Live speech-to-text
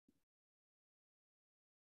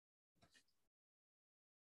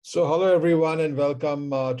So hello everyone and welcome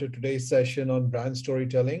to today's session on brand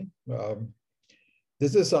storytelling.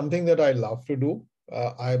 This is something that I love to do.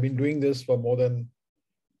 I've been doing this for more than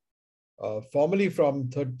formally from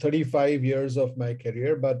 35 years of my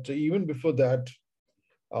career, but even before that,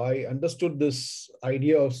 I understood this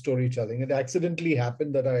idea of storytelling. It accidentally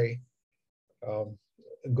happened that I um,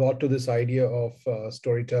 got to this idea of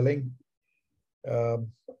storytelling.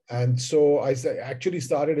 And so I actually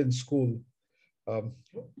started in school. Um,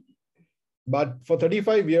 But for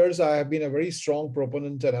 35 years, I have been a very strong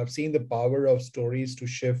proponent and I've seen the power of stories to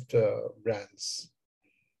shift brands.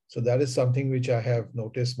 So that is something which I have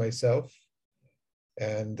noticed myself.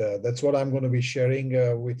 And that's what I'm going to be sharing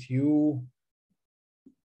with you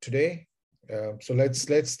today. So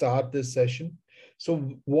let's start this session. So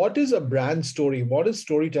what is a brand story? What is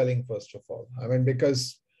storytelling, first of all? I mean,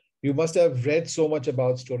 because you must have read so much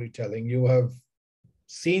about storytelling. You have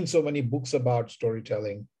seen so many books about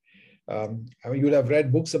storytelling. I mean, you'd have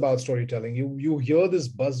read books about storytelling. You hear this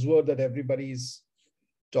buzzword that everybody's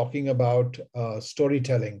talking about,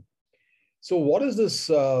 storytelling. So what is this?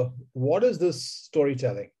 What is this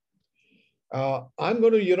storytelling? I'm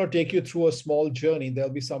going to take you through a small journey.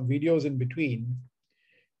 There'll be some videos in between,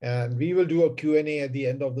 and we will do a Q&A at the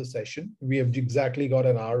end of the session. We have exactly got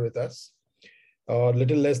an hour with us, a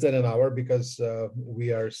little less than an hour because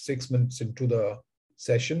we are 6 minutes into the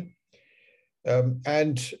session.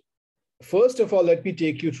 And first of all, let me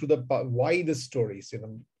take you through the why the stories.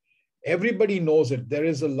 Everybody knows it. There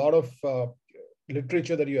is a lot of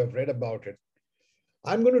literature that you have read about it.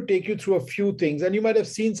 I'm going to take you through a few things, and you might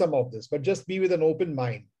have seen some of this, but just be with an open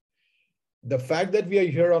mind. The fact that we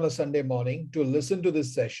are here on a Sunday morning to listen to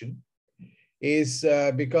this session is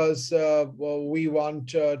because we want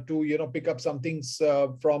to pick up some things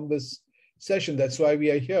from this session. That's why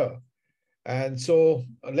we are here. And so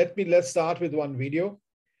let's start with one video.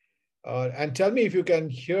 And tell me if you can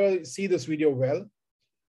see this video well.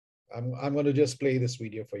 I'm going to just play this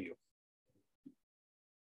video for you.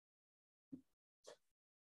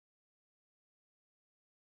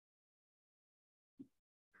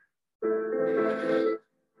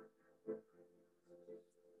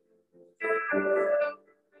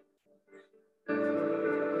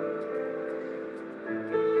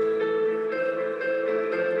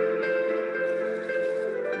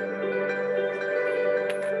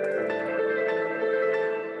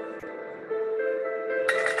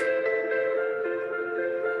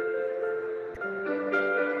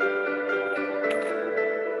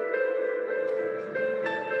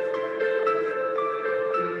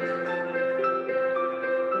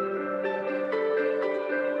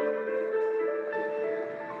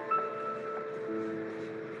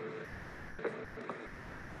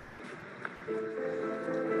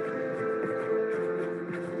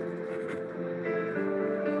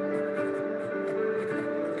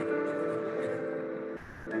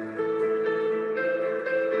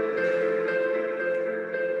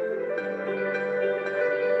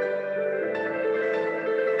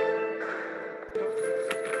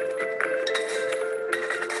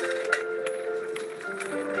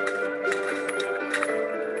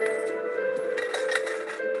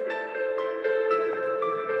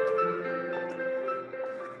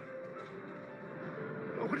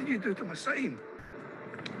 What did you do to my sign?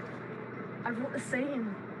 I wrote the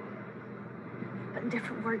same, but in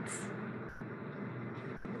different words.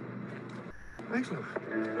 Thanks, love.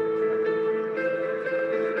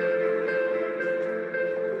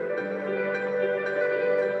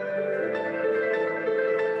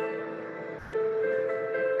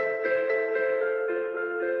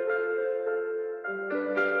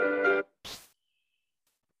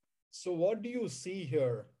 So what do you see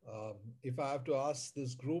here? If I have to ask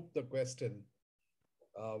this group the question,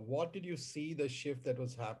 what did you see the shift that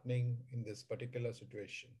was happening in this particular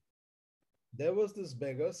situation? There was this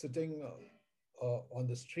beggar sitting on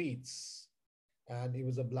the streets, and he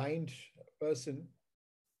was a blind person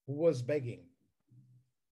who was begging.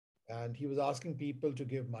 And he was asking people to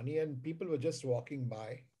give money, and people were just walking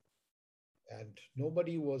by, and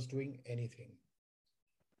nobody was doing anything.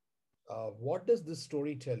 What does this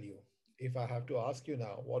story tell you? If I have to ask you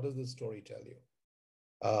now, what does this story tell you?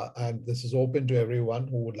 And this is open to everyone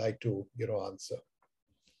who would like to, answer.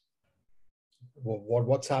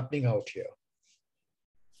 What's happening out here?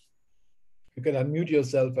 You can unmute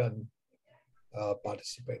yourself and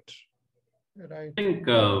participate. Right. I think,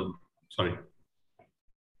 sorry.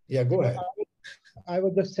 Yeah, go ahead. I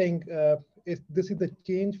was just saying, this is the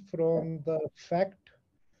change from the fact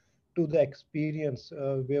to the experience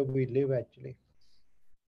where we live, actually.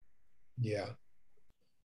 Yeah.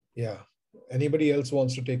 Yeah. Anybody else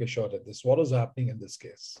wants to take a shot at this? What is happening in this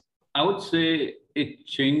case? I would say it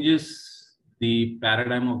changes the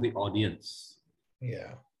paradigm of the audience.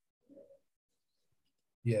 Yeah.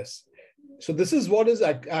 Yes. So this is what is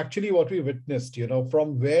actually what we witnessed,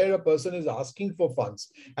 from where a person is asking for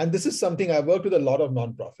funds. And this is something I've worked with a lot of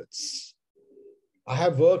nonprofits. I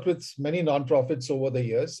have worked with many nonprofits over the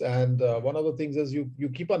years. And one of the things is you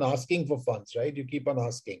keep on asking for funds, right? You keep on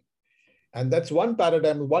asking. And that's one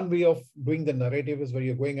paradigm. One way of doing the narrative is where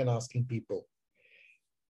you're going and asking people.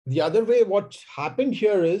 The other way, what happened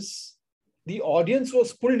here is the audience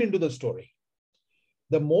was pulled into the story.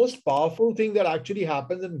 The most powerful thing that actually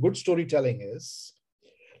happens in good storytelling is,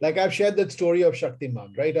 like I've shared that story of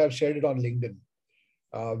Shaktiman, right? I've shared it on LinkedIn,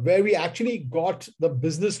 where we actually got the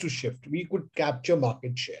business to shift. We could capture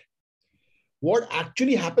market share. What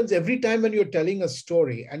actually happens every time when you're telling a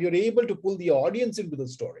story and you're able to pull the audience into the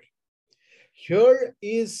story. Here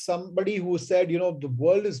is somebody who said, the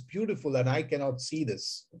world is beautiful and I cannot see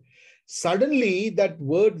this. Suddenly that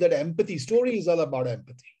word, that empathy, story is all about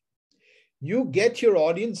empathy. You get your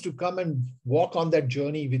audience to come and walk on that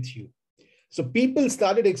journey with you. So people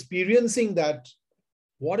started experiencing that,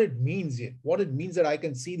 what it means that I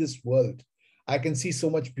can see this world. I can see so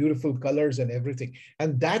much beautiful colors and everything.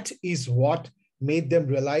 And that is what made them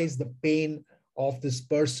realize the pain of this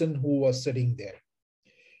person who was sitting there.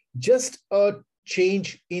 Just a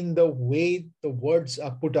change in the way the words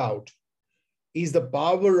are put out is the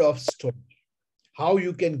power of story. How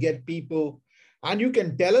you can get people, and you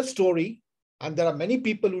can tell a story, and there are many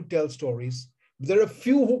people who tell stories. There are a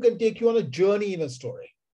few who can take you on a journey in a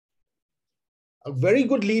story. Very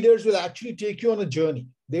good leaders will actually take you on a journey.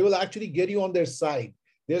 They will actually get you on their side.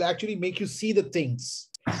 They'll actually make you see the things.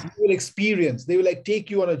 You will experience. They will take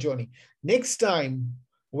you on a journey. Next time,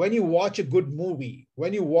 when you watch a good movie,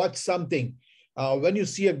 when you watch something, when you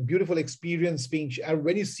see a beautiful experience being, and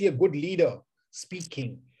when you see a good leader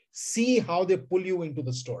speaking, see how they pull you into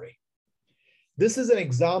the story. This is an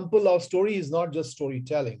example of story is not just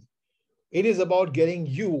storytelling. It is about getting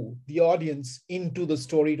you, the audience, into the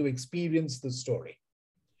story to experience the story.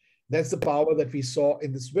 That's the power that we saw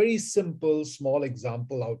in this very simple, small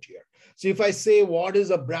example out here. So if I say, what is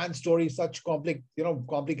a brand story, such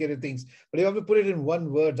complicated things, but if I have to put it in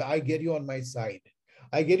one word, I get you on my side.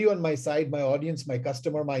 I get you on my side, my audience, my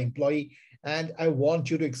customer, my employee, and I want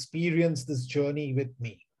you to experience this journey with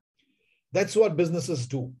me. That's what businesses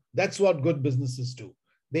do. That's what good businesses do.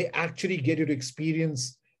 They actually get you to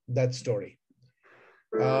experience that story.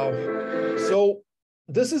 So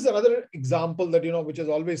this is another example that, which has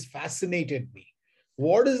always fascinated me.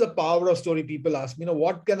 What is the power of story? People ask me,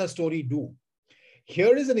 what can a story do?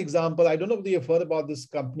 Here is an example. I don't know if you've heard about this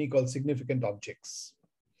company called Significant Objects.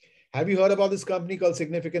 Have you heard about this company called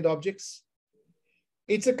Significant Objects?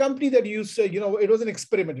 It's a company that used, it was an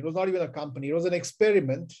experiment. It was not even a company. It was an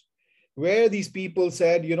experiment where these people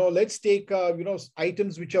said, let's take,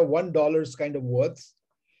 items which are $1 kind of worth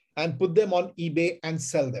and put them on eBay and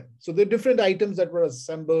sell them. So the different items that were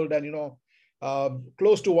assembled and,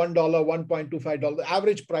 close to $1, $1.25. The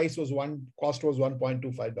average price was cost was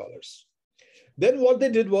 $1.25. Then what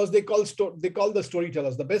they did was they called the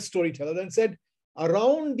storytellers, the best storytellers, and said,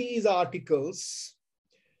 around these articles,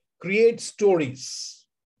 create stories.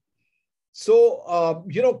 So,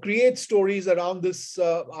 create stories around this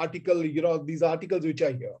article, these articles which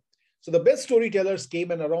are here. So the best storytellers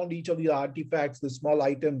came, and around each of these artifacts, the small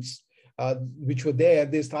items which were there,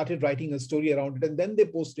 they started writing a story around it, and then they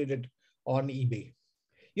posted it on eBay.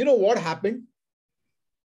 You know what happened?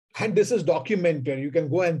 And this is documented. You can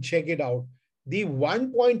go and check it out. The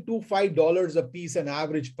 $1.25 a piece, an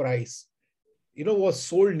average price, was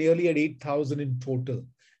sold nearly at 8,000 in total.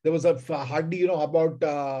 There was hardly, about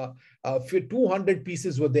 200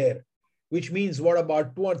 pieces were there, which means what,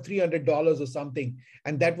 about $200 or $300 or something.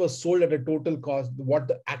 And that was sold at a total cost. What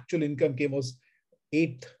the actual income came was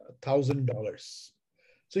 $8,000.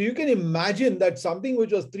 So you can imagine that something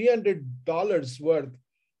which was $300 worth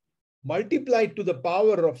multiplied to the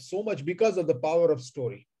power of so much because of the power of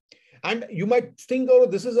story. And you might think, oh,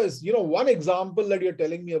 this is one example that you're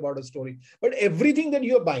telling me about a story. But everything that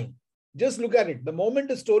you're buying, just look at it. The moment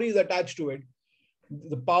the story is attached to it,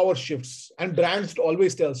 the power shifts, and brands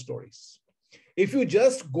always tell stories. If you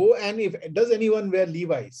just go and does anyone wear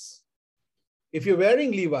Levi's? If you're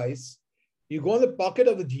wearing Levi's, you go in the pocket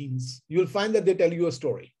of the jeans, you'll find that they tell you a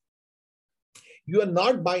story. You are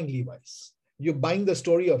not buying Levi's. You're buying the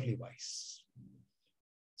story of Levi's.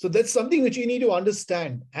 So that's something which you need to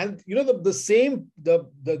understand. And you know,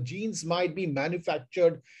 the jeans might be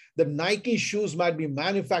manufactured, the Nike shoes might be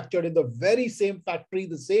manufactured in the very same factory,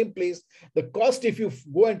 the same place. The cost, if you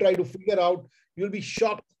go and try to figure out, you'll be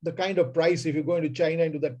shocked the kind of price if you go into China,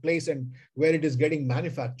 into that place and where it is getting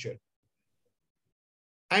manufactured.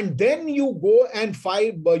 And then you go and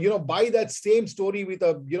buy that same story with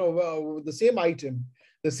the same item,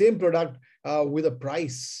 the same product with a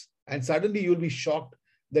price. And suddenly you'll be shocked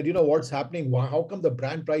that, what's happening? How come the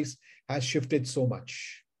brand price has shifted so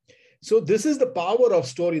much? So this is the power of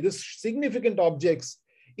story. This significant objects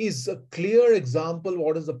is a clear example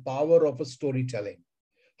what is the power of a storytelling.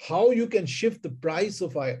 How you can shift the price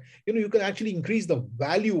of, you can actually increase the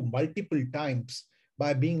value multiple times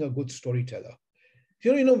by being a good storyteller.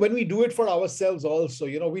 When we do it for ourselves also,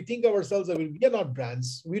 we think ourselves that we are not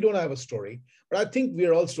brands. We don't have a story, but I think we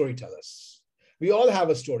are all storytellers. We all have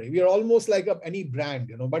a story. We are almost like any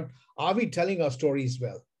brand, but are we telling our stories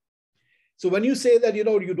well? So when you say that, you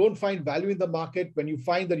don't find value in the market, when you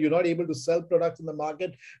find that you're not able to sell products in the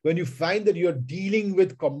market, when you find that you're dealing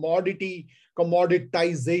with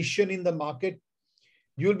commoditization in the market,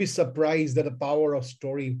 you'll be surprised at the power of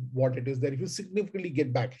story, what it is that if you significantly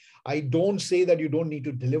get back. I don't say that you don't need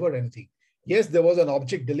to deliver anything. Yes, there was an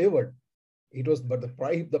object delivered. But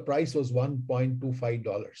the price was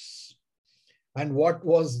 $1.25. And what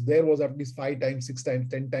was there was at least 5 times, 6 times,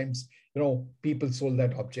 10 times, people sold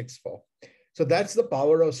that objects for. So that's the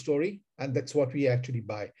power of story. And that's what we actually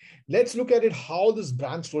buy. Let's look at it, how this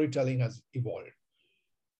brand storytelling has evolved.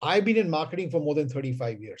 I've been in marketing for more than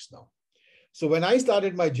 35 years now. So when I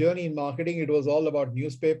started my journey in marketing, it was all about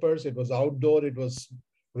newspapers. It was outdoor. It was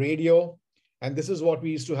radio. And this is what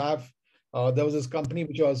we used to have. There was this company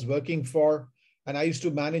which I was working for. And I used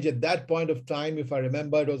to manage at that point of time, if I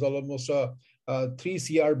remember, it was almost a 3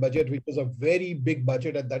 CR budget, which was a very big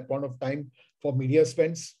budget at that point of time for media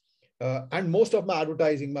spends. And most of my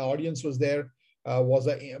advertising, my audience was there, was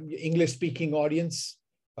an English-speaking audience,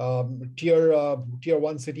 tier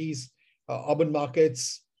 1 cities, urban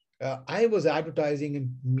markets. I was advertising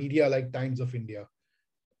in media like Times of India.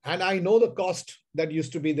 And I know the cost that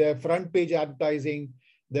used to be there. Front page advertising,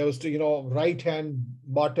 there was right hand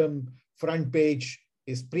bottom front page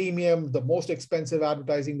is premium, the most expensive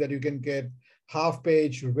advertising that you can get. Half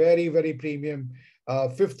page, very, very premium.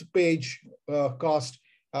 5th page cost.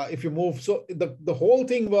 If you move, so the whole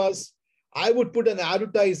thing was, I would put an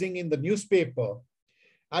advertising in the newspaper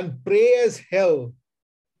and pray as hell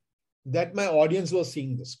that my audience was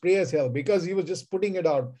seeing this, pray as hell, because he was just putting it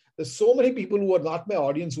out. There's so many people who were not my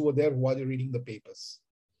audience who were there while you're reading the papers.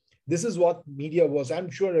 This is what media was. I'm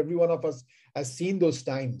sure every one of us has seen those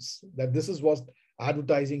times that this is what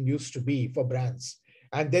advertising used to be for brands.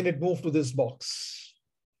 And then it moved to this box.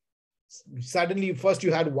 Suddenly, first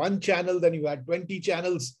you had 1 channel, then you had 20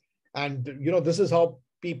 channels. And this is how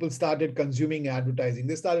people started consuming advertising.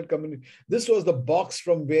 They started coming. This was the box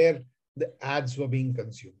from where the ads were being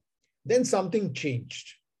consumed. Then something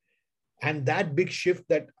changed. And that big shift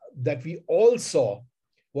that we all saw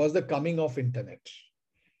was the coming of internet.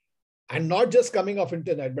 And not just coming of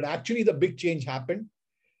internet, but actually the big change happened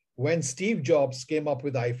when Steve Jobs came up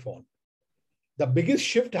with iPhone. The biggest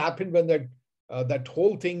shift happened when that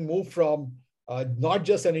whole thing moved from not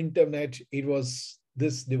just an internet, it was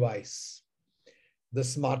this device, the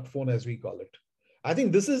smartphone as we call it. I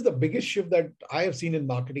think this is the biggest shift that I have seen in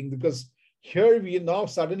marketing, because here we now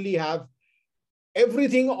suddenly have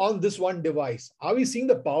everything on this one device. Are we seeing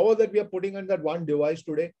the power that we are putting on that one device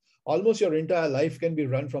today? Almost your entire life can be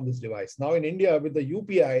run from this device. Now in India, with the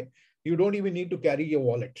UPI, you don't even need to carry your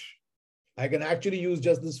wallet. I can actually use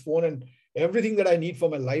just this phone and everything that I need for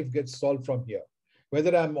my life gets solved from here.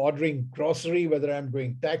 Whether I'm ordering grocery, whether I'm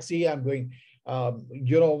doing taxi, I'm doing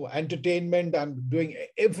entertainment, I'm doing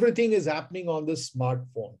everything is happening on this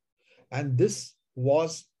smartphone. And this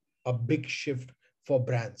was a big shift for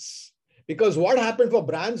brands. Because what happened for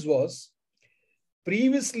brands was,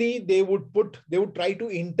 previously they would try to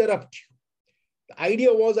interrupt you. The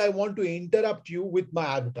idea was, I want to interrupt you with my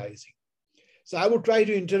advertising. So I would try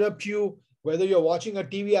to interrupt you, whether you're watching a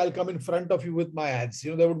TV, I'll come in front of you with my ads.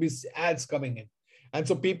 There would be ads coming in. And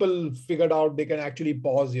so people figured out they can actually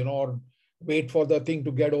pause, or wait for the thing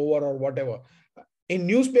to get over or whatever. In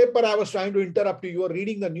newspaper, I was trying to interrupt you. You are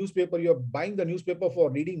reading the newspaper, you're buying the newspaper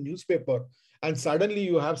for reading newspaper. And suddenly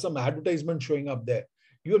you have some advertisement showing up there.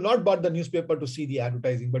 You have not bought the newspaper to see the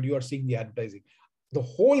advertising, but you are seeing the advertising. The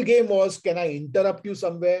whole game was, can I interrupt you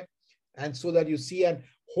somewhere? And so that you see and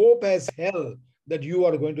hope as hell that you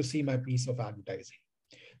are going to see my piece of advertising.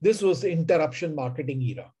 This was the interruption marketing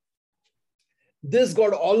era. This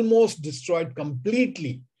got almost destroyed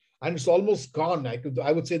completely and it's almost gone.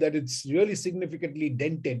 I would say that it's really significantly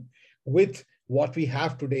dented with what we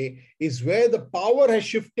have today, is where the power has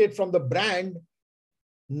shifted from the brand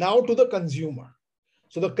now to the consumer.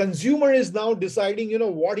 So the consumer is now deciding,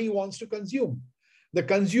 what he wants to consume. The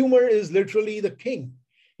consumer is literally the king.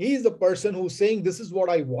 He is the person who's saying, this is what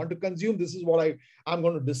I want to consume. This is what I'm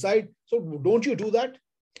going to decide. So don't you do that?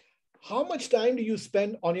 How much time do you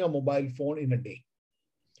spend on your mobile phone in a day?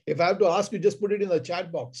 If I have to ask you, just put it in the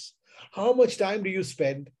chat box. How much time do you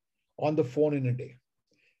spend on the phone in a day?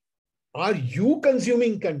 Are you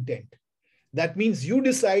consuming content? That means you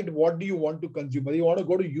decide what do you want to consume. Whether you want to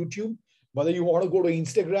go to YouTube, whether you want to go to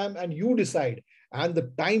Instagram, and you decide. And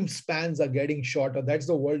the time spans are getting shorter. That's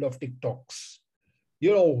the world of TikToks.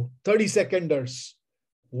 30-seconders,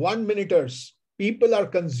 1-minuters. People are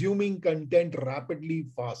consuming content rapidly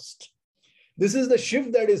fast. This is the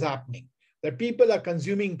shift that is happening, that people are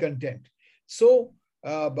consuming content. So,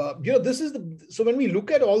 so when we look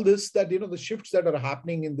at all this, that, the shifts that are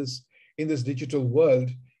happening in this digital world,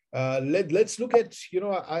 let's look at,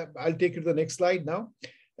 I'll take you to the next slide now.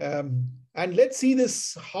 And let's see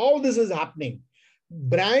how this is happening.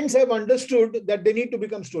 Brands have understood that they need to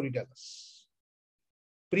become storytellers.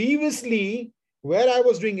 Previously, where I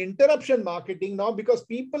was doing interruption marketing, now because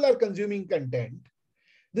people are consuming content,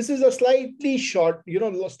 this is a slightly short,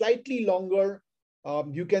 slightly longer.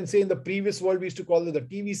 You can say in the previous world, we used to call it the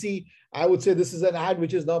TVC. I would say this is an ad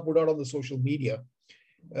which is now put out on the social media.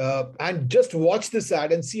 And just watch this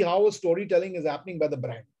ad and see how a storytelling is happening by the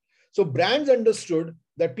brand. So brands understood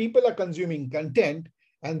that people are consuming content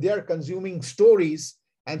and they are consuming stories.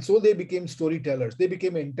 And so they became storytellers. They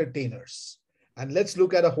became entertainers. And let's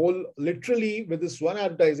look at literally with this one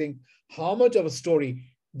advertising, how much of a story,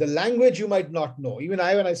 the language you might not know. Even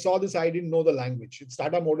when I saw this, I didn't know the language. It's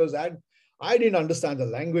Tata Motors ad. I didn't understand the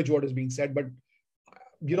language, what is being said, but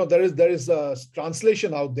there is a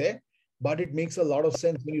translation out there, but it makes a lot of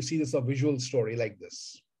sense when you see a visual story like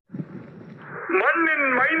this.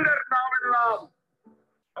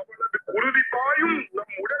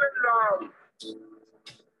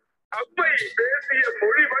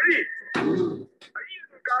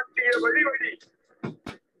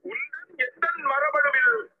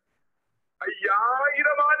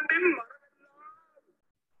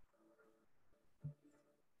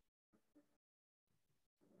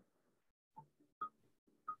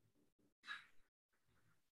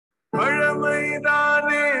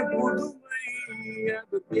 பழமைதானே புதுமை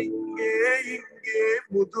அது எங்கே இங்கே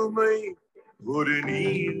முதுமை ஒரு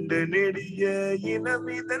நீண்ட நெடிய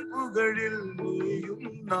இனமிதன் புகழில் நீயும்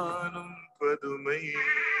நானும் பதுமை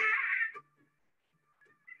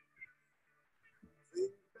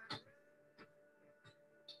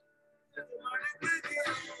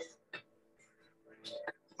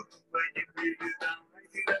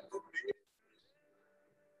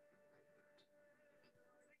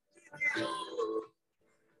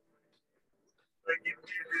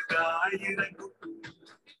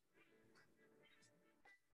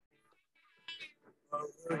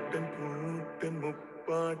கூட்டன்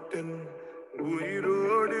முப்பாட்டன்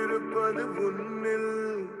உயிரோடு இருப்பது உன்னில்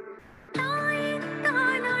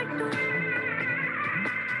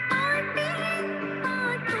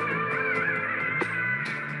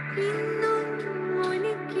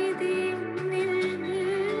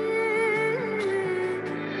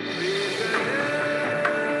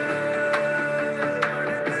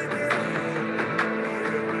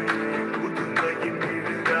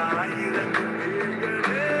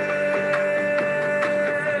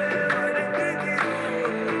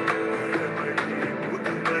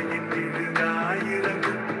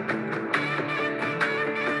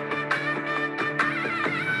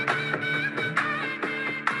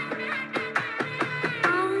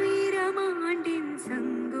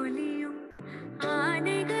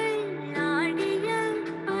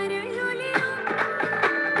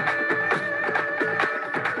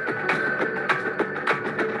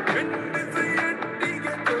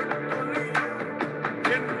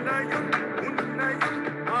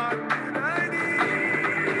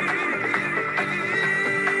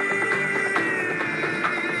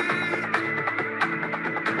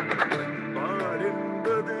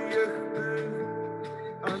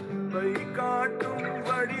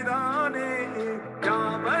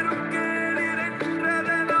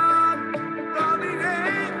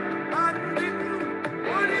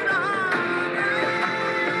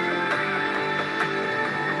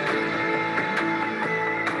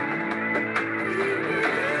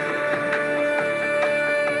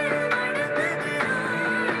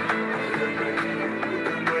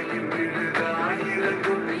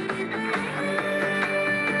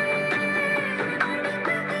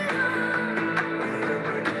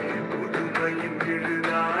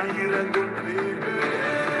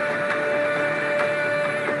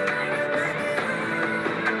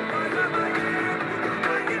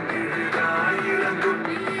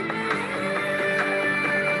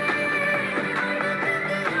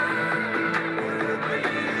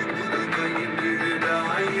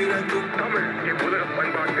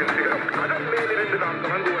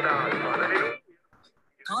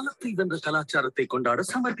காலத்தை வென்ற கலாச்சாரத்தை கொண்டாட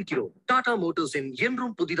சமர்ப்பிக்கிறோம் டாடா மோட்டார்ஸின்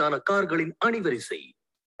என்றும் புதிதான கார்களின் அணிவரிசை.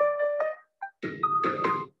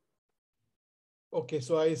 Okay,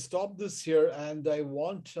 so I stopped this here and I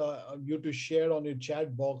want you to share on your chat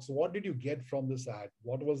box, what did you get from this ad?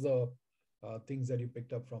 What was the things that you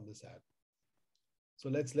picked up from this ad? So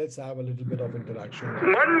let's have a little bit of interaction.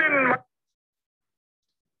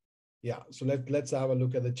 Yeah, so let's have a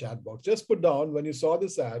look at the chat box. Just put down, when you saw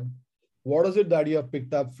this ad, what is it that you have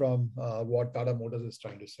picked up from what Tata Motors is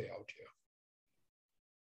trying to say out here?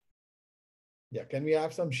 Yeah, can we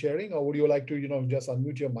have some sharing, or would you like to, just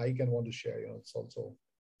unmute your mic and want to share? It's also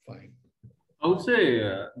fine. I would say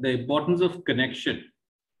the importance of connection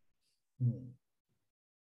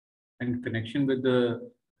and connection with the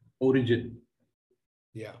origin.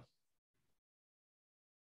 Yeah.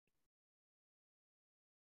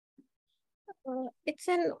 It's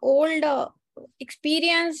an old,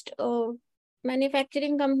 experienced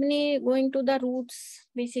manufacturing company going to the roots,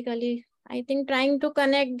 basically. I think trying to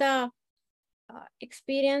connect the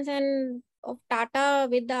experience and of Tata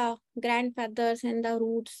with the grandfathers and the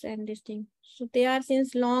roots and this thing. So they are since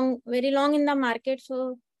very long in the market. So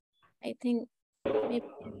I think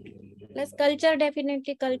plus culture,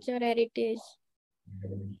 definitely culture, heritage,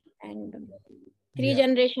 and three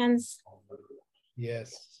generations. Yes.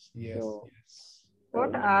 So,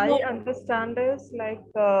 what I understand is like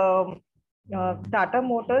Tata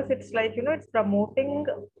Motors, it's like, it's promoting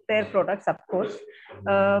their products, of course,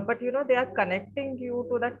 but they are connecting you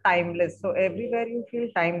to the timeless. So everywhere you feel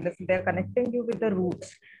timeless, they are connecting you with the roots.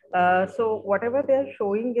 So whatever they are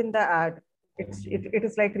showing in the ad, it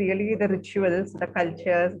is like really the rituals, the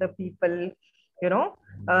cultures, the people,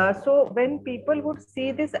 so when people would see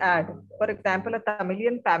this ad, for example, a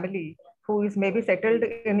Tamilian family who is maybe settled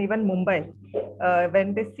in even Mumbai, when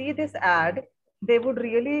they see this ad, they would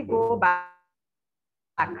really go back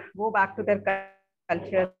to their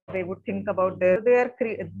culture. They would think about the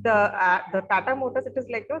Tata Motors. It is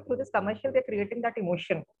like through this commercial, they're creating that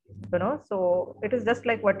emotion, So it is just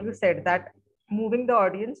like what you said, that moving the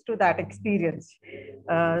audience to that experience.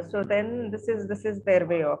 So then this is their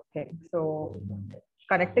way of thing. So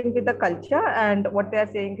connecting with the culture, and what they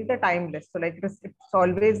are saying is the timeless. So like it's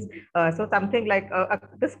always so something like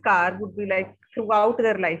this car would be like throughout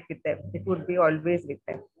their life with them. It would be always with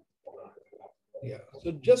them. Yeah. So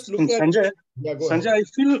just look at Sanjay. Yeah, go Sanjay,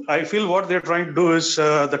 ahead. I feel what they're trying to do is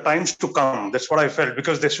the times to come. That's what I felt,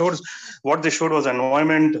 because what they showed was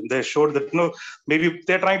environment. They showed that maybe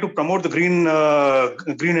they're trying to promote the green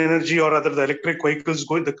energy, or rather the electric vehicles,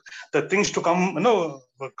 the things to come.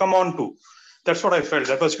 Come on to. That's what I felt.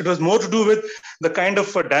 It was more to do with the kind of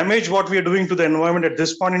damage what we are doing to the environment at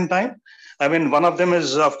this point in time. I mean, one of them is,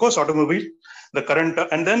 of course, automobile, the current,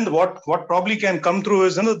 and then what probably can come through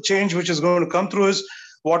is another change which is going to come through is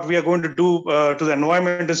what we are going to do to the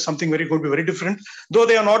environment is something going to be very different. Though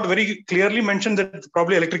they are not very clearly mentioned that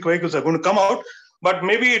probably electric vehicles are going to come out, but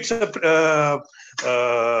maybe it's this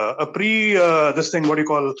thing, what do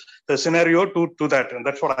you call the scenario to that, and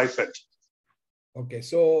that's what I felt. Okay,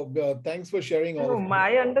 so thanks for sharing all.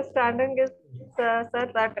 My understanding is, sir,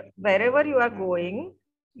 that wherever you are going,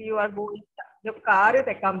 your car is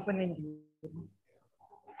accompanying you.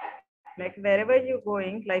 Like wherever you're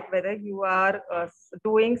going, like whether you are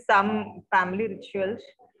doing some family rituals,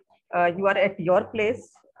 you are at your place,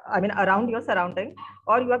 I mean around your surrounding,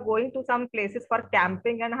 or you are going to some places for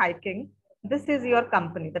camping and hiking, this is your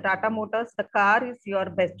company. The Tata Motors, the car is your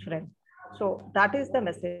best friend. So that is the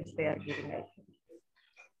message they are giving, I think.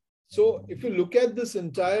 So if you look at this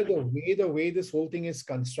entire, the way this whole thing is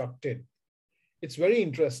constructed, it's very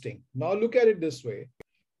interesting. Now look at it this way.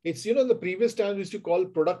 It's, the previous times we used to call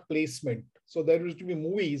product placement. So there used to be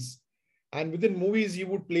movies, and within movies, you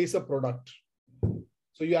would place a product.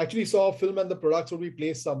 So you actually saw a film and the products would be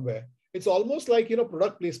placed somewhere. It's almost like,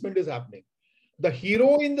 product placement is happening. The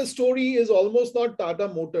hero in the story is almost not Tata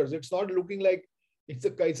Motors. It's not looking like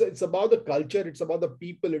it's about the culture. It's about the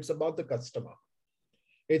people. It's about the customer.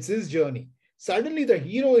 It's his journey. Suddenly the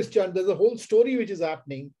hero is changed. There's a whole story which is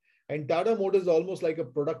happening, and Tata Motors is almost like a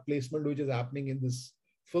product placement which is happening in this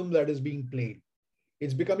film that is being played.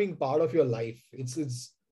 It's becoming part of your life. It's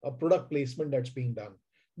a product placement that's being done.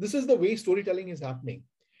 This is the way storytelling is happening.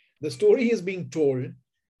 The story is being told,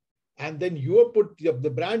 and then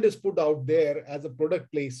the brand is put out there as a product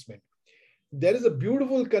placement. There is a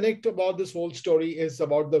beautiful connect about this whole story is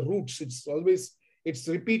about the roots. It's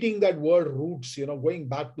repeating that word roots, going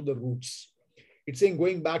back to the roots. It's saying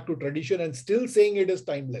going back to tradition and still saying it is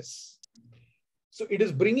timeless. So it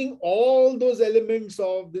is bringing all those elements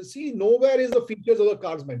of the, nowhere is the features of the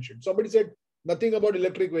cars mentioned. Somebody said, Nothing about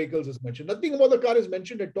electric vehicles is mentioned. Nothing about the car is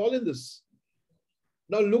mentioned at all in this.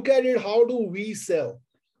 Now look at it. How do we sell?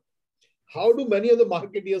 How do many of the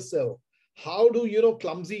marketeers sell? How do,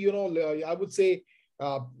 clumsy, I would say,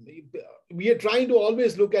 we are trying to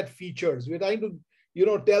always look at features. We're trying to,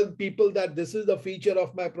 tell people that this is the feature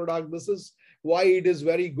of my product. This is why it is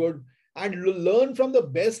very good. And learn from the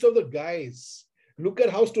best of the guys. Look at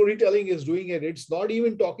how storytelling is doing it. It's not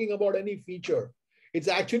even talking about any feature. It's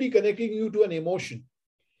actually connecting you to an emotion.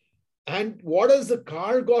 And what has the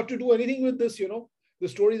car got to do anything with this, the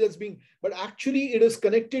story that's being, but actually it is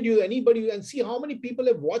connected you, anybody, and see how many people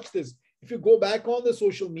have watched this. If you go back on the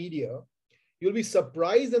social media, you'll be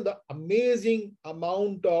surprised at the amazing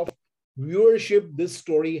amount of viewership this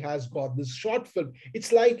story has got, this short film.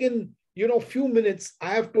 It's like in, few minutes,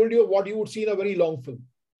 I have told you what you would see in a very long film.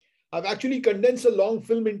 I've actually condensed a long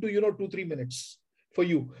film into, 2-3 minutes for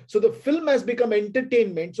you. So the film has become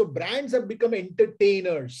entertainment. So brands have become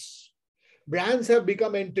entertainers. Brands have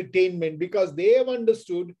become entertainment because they have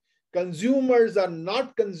understood consumers are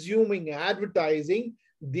not consuming advertising.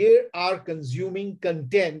 They are consuming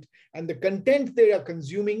content, and the content they are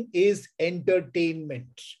consuming is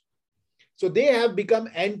entertainment. So they have become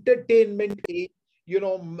entertainment,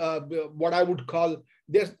 what I would call,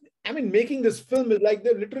 making this film is like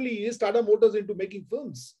they literally is Tata Motors into making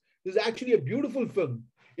films. This is actually a beautiful film.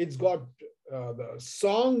 It's got the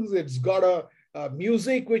songs, it's got a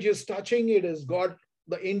music which is touching, it has got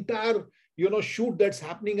the entire, shoot that's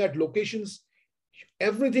happening at locations,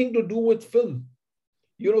 everything to do with film.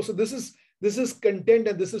 So this is content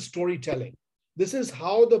and this is storytelling. This is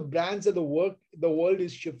how the brands and the world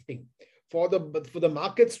is shifting. For the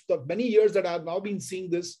markets, the many years that I've now been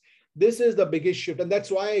seeing this is the biggest shift. And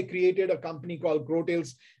that's why I created a company called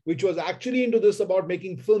Growtales, which was actually into this about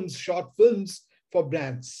making films, short films for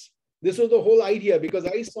brands. This was the whole idea because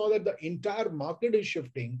I saw that the entire market is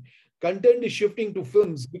shifting. Content is shifting to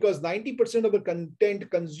films because 90% of the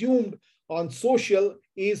content consumed on social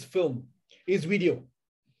is film, is video.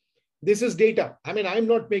 This is data. I'm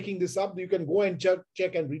not making this up. You can go and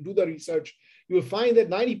check and redo the research. You'll find that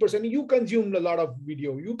 90% you consume a lot of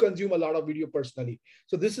video. You consume a lot of video personally.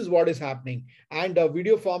 So this is what is happening. And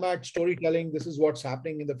video format, storytelling, this is what's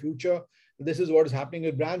happening in the future. This is what is happening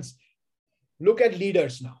with brands. Look at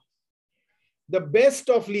leaders now. The best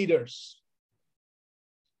of leaders.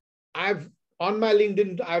 On my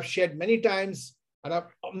LinkedIn, I've shared many times, and I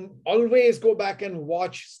always go back and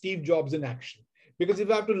watch Steve Jobs in action. Because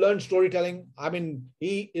if I have to learn storytelling,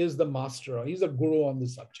 he is the master. He's a guru on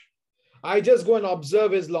this subject. I just go and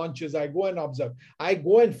observe his launches. I go and observe. I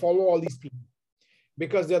go and follow all these people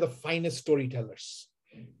because they're the finest storytellers.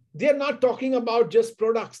 They're not talking about just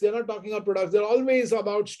products. They're not talking about products. They're always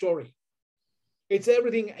about story. It's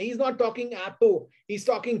everything. He's not talking Apple. He's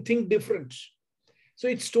talking think different. So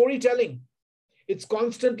it's storytelling. It's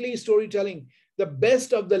constantly storytelling. The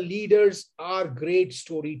best of the leaders are great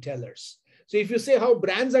storytellers. So if you say how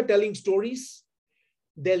brands are telling stories,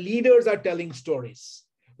 their leaders are telling stories.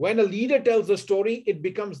 When a leader tells a story, it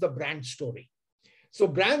becomes the brand story. So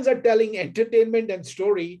brands are telling entertainment and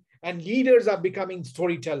story, and leaders are becoming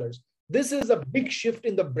storytellers. This is a big shift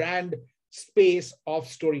in the brand space of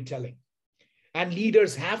storytelling. And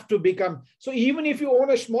leaders have to become, so even if you own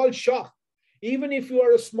a small shop, even if you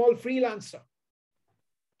are a small freelancer,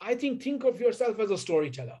 I think of yourself as a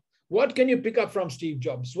storyteller. What can you pick up from Steve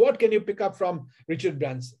Jobs? What can you pick up from Richard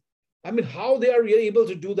Branson? How they are really able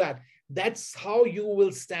to do that. That's how you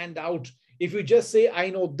will stand out. If you just say, I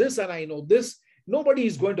know this and I know this, nobody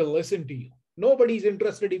is going to listen to you. Nobody is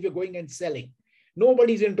interested if you're going and selling.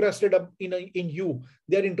 Nobody's interested in you.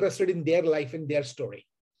 They're interested in their life and their story.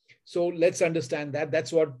 So let's understand that.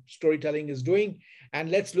 That's what storytelling is doing. And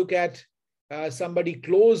let's look at somebody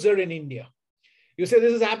closer in India. You say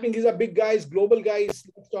this is happening. These are big guys, global guys.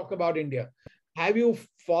 Let's talk about India. Have you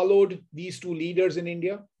followed these two leaders in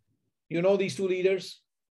India? You know these two leaders?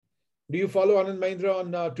 Do you follow Anand Mahindra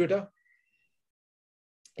on Twitter?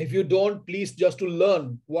 If you don't, please, just to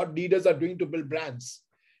learn what leaders are doing to build brands,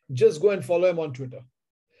 just go and follow him on Twitter.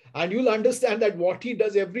 And you'll understand that what he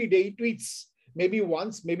does every day, he tweets maybe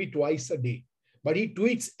once, maybe twice a day, but he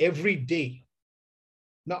tweets every day.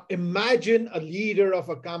 Now imagine a leader of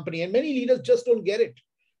a company, and many leaders just don't get it.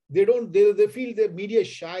 They feel their media is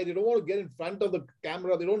shy. They don't want to get in front of the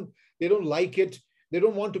camera. They don't like it. They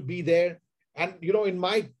don't want to be there. And in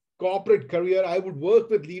my corporate career, I would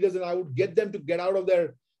work with leaders and I would get them to get out of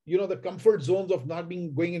their, the comfort zones of not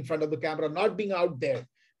going in front of the camera, not being out there.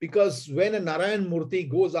 Because when a Narayan Murthy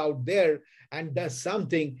goes out there and does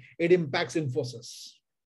something, it impacts Infosys.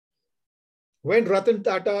 When Ratan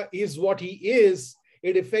Tata is what he is,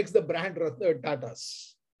 it affects the brand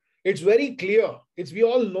Tatas. It's very clear. We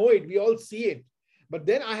all know it. We all see it. But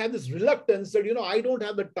then I have this reluctance that, I don't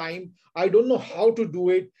have the time. I don't know how to do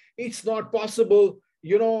it. It's not possible.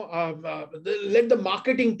 Let the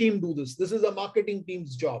marketing team do this. This is the marketing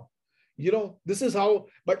team's job. This is how,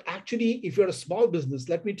 but actually, if you're a small business,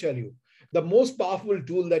 let me tell you, the most powerful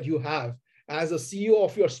tool that you have as a CEO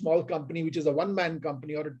of your small company, which is a one-man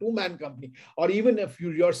company or a two-man company, or even if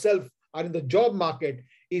you yourself are in the job market,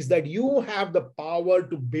 is that you have the power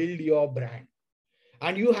to build your brand.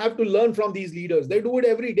 And you have to learn from these leaders. They do it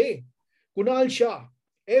every day. Kunal Shah,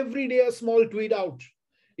 every day a small tweet out.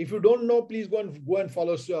 If you don't know, please go and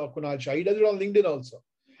follow Kunal Shah. He does it on LinkedIn also.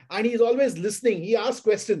 And he's always listening. He asks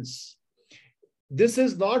questions. This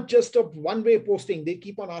is not just a one-way posting. They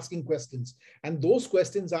keep on asking questions. And those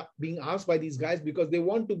questions are being asked by these guys because they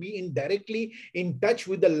want to be indirectly in touch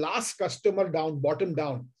with the last customer bottom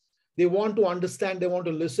down. They want to understand, they want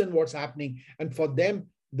to listen what's happening. And for them,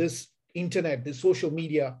 this internet, this social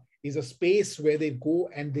media is a space where they go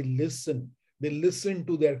and they listen. They listen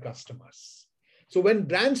to their customers. So when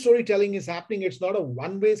brand storytelling is happening, it's not a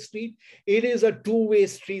one-way street. It is a two-way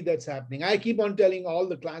street that's happening. I keep on telling all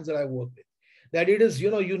the clients that I work with that it is,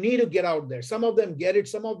 you need to get out there. Some of them get it.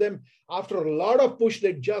 Some of them, after a lot of push,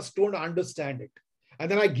 they just don't understand it. And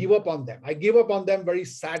then I give up on them. I give up on them very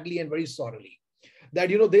sadly and very sorrowfully. That,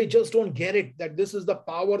 they just don't get it, that this is the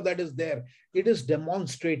power that is there. It is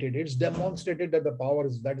demonstrated. It's demonstrated that the power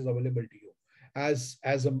that is available to you as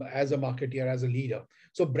a marketeer, as a leader.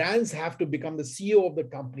 So brands have to become the CEO of the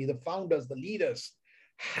company, the founders, the leaders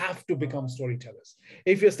have to become storytellers.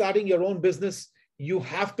 If you're starting your own business, you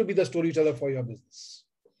have to be the storyteller for your business.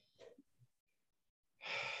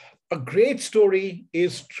 A great story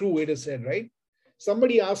is true, it is said, right?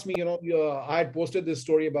 Somebody asked me, I had posted this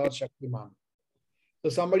story about Shaktiman. So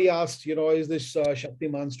somebody asked, is this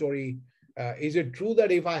Shaktiman story, is it true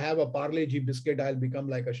that if I have a Parle-G biscuit, I'll become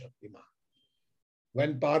like a Shaktiman?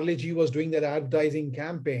 When Parle-G was doing that advertising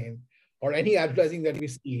campaign or any advertising that we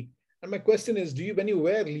see, and my question is, when you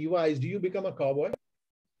wear Levi's, do you become a cowboy?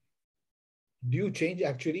 Do you change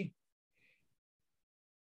actually?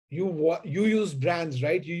 You use brands,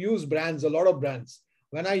 right? You use brands, a lot of brands.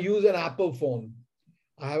 When I use an Apple phone,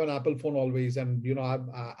 I have an Apple phone always, and I have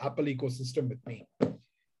Apple ecosystem with me.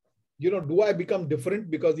 Do I become different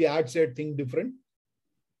because the ad said think different?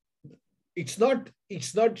 It's not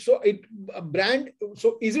so a brand.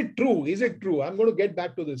 So is it true? Is it true? I'm going to get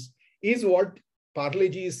back to this. Is what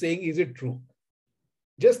Parle-G is saying, is it true?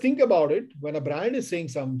 Just think about it. When a brand is saying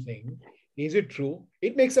something, is it true?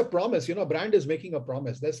 It makes a promise. A brand is making a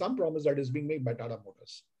promise. There's some promise that is being made by Tata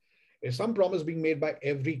Motors. There's some promise being made by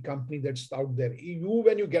every company that's out there.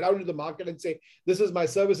 When you get out into the market and say, this is my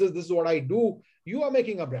services, this is what I do, you are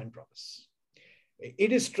making a brand promise.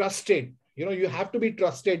 It is trusted. You have to be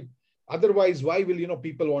trusted. Otherwise, why will,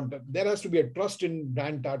 people want it? There has to be a trust in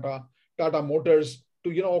brand Tata Motors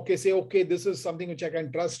to, say, okay, this is something which I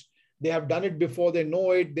can trust. They have done it before. They know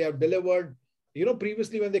it. They have delivered.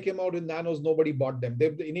 Previously when they came out with Nanos, nobody bought them.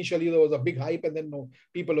 Initially, there was a big hype and then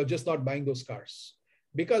people were just not buying those cars.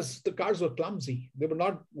 Because the cars were clumsy. They were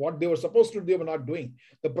not what they were supposed to do, they were not doing.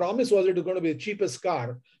 The promise was it was going to be the cheapest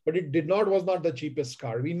car, but it was not the cheapest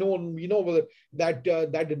car. We know that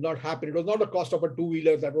that did not happen. It was not the cost of a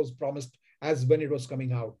two-wheeler that was promised as when it was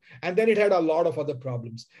coming out. And then it had a lot of other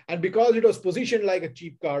problems. And because it was positioned like a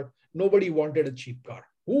cheap car, nobody wanted a cheap car.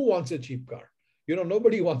 Who wants a cheap car?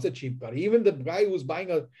 Nobody wants a cheap car. Even the guy who's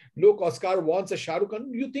buying a low-cost car wants a Shah Rukh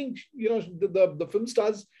Khan. You think, the film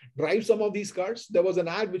stars drive some of these cars? There was an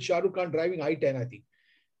ad with Shah Rukh Khan driving I-10, I think.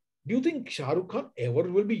 Do you think Shah Rukh Khan ever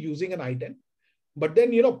will be using an I-10? But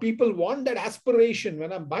then, people want that aspiration.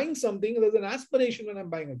 When I'm buying something, there's an aspiration when I'm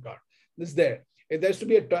buying a car. It's there. There has to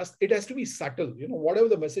be a trust. It has to be subtle. Whatever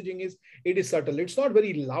the messaging is, it is subtle. It's not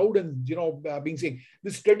very loud and, being saying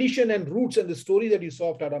this tradition and roots and the story that you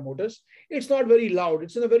saw of Tata Motors, it's not very loud.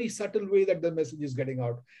 It's in a very subtle way that the message is getting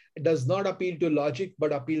out. It does not appeal to logic,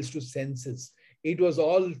 but appeals to senses. There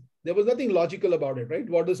was nothing logical about it, right?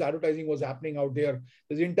 What this advertising was happening out there,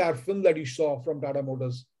 this entire film that you saw from Tata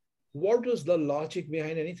Motors, what was the logic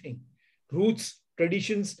behind anything? Roots,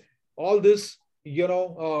 traditions, all this,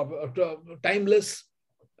 timeless.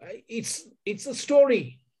 It's a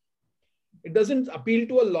story. It doesn't appeal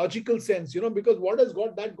to a logical sense, because what has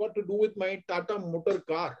that got to do with my Tata Motor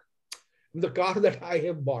car, the car that I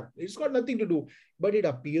have bought? It's got nothing to do, but it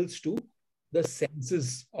appeals to the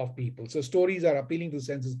senses of people. So stories are appealing to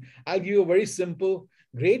senses. I'll give you a very simple,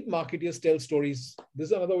 great marketers tell stories. This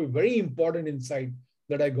is another very important insight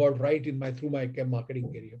that I got right through my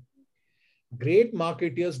marketing career. Great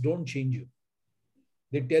marketers don't change you.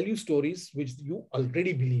 They tell you stories which you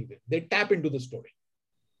already believe in. They tap into the story.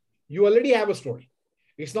 You already have a story.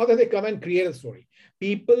 It's not that they come and create a story.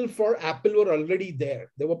 People for Apple were already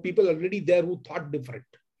there. There were people already there who thought different.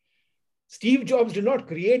 Steve Jobs did not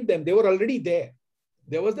create them. They were already there.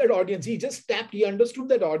 There was that audience. He just tapped, he understood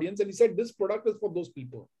that audience and he said, this product is for those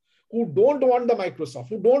people who don't want the Microsoft,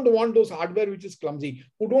 who don't want those hardware which is clumsy,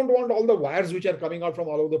 who don't want all the wires which are coming out from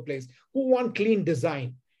all over the place, who want clean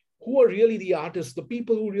design, who are really the artists, the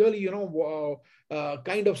people who really,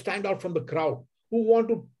 kind of stand out from the crowd, who want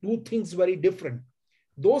to do things very different.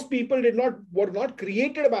 Those people were not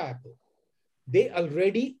created by Apple. They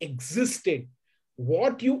already existed.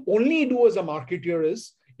 What you only do as a marketer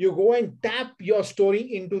is you go and tap your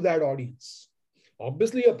story into that audience.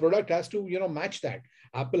 Obviously, your product has to, match that.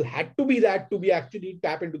 Apple had to be that to be actually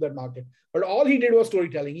tap into that market. But all he did was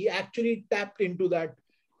storytelling. He actually tapped into that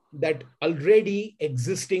already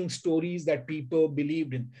existing stories that people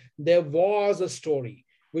believed in. There was a story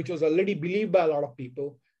which was already believed by a lot of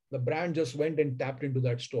people. The brand just went and tapped into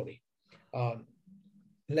that story.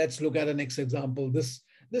 Let's look at the next example. This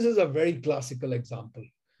is a very classical example.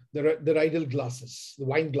 The Riedel glasses, the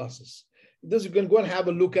wine glasses. This, you can go and have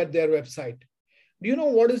a look at their website. Do you know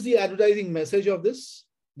what is the advertising message of this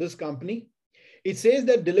company? It says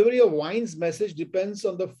that delivery of wine's message depends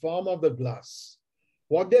on the form of the glass.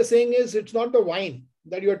 What they're saying is it's not the wine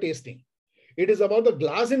that you're tasting. It is about the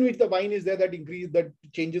glass in which the wine is there that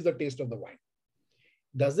changes the taste of the wine.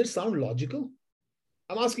 Does it sound logical?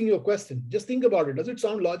 I'm asking you a question. Just think about it. Does it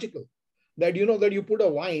sound logical that that you put a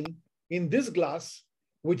wine in this glass,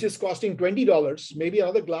 which is costing $20, maybe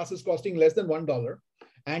another glass is costing less than $1,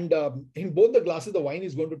 and in both the glasses, the wine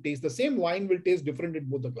is going to taste, the same wine will taste different in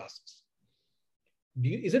both the glasses.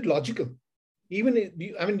 Is it logical?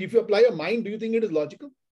 If you apply your mind, do you think it is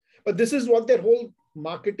logical? But this is what their whole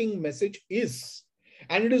marketing message is.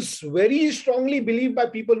 And it is very strongly believed by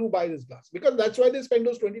people who buy this glass, because that's why they spend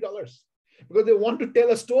those $20. Because they want to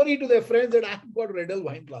tell a story to their friends that I've got Riedel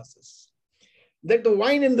wine glasses. That the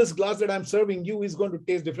wine in this glass that I'm serving you is going to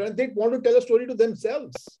taste different. They want to tell a story to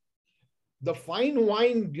themselves. The fine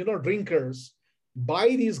wine, drinkers buy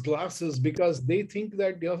these glasses because they think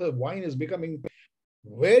that the wine is becoming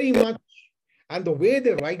very much, and the way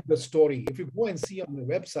they write the story, if you go and see on the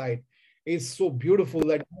website, is so beautiful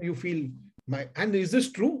that you feel, and is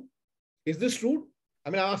this true? Is this true?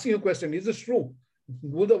 I'm asking you a question. Is this true?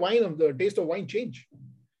 Will the taste of wine change?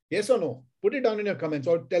 Yes or no? Put it down in your comments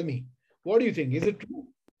or tell me. What do you think? Is it true?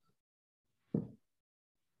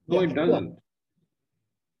 No, it doesn't.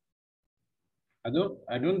 I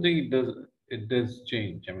don't think it does. It does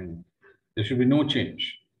change. There should be no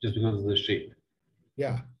change just because of the shape.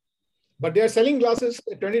 Yeah, but they are selling glasses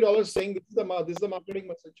at $20, saying this is the marketing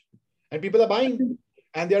message, and people are buying.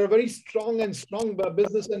 And they are a very strong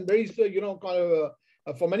business, and very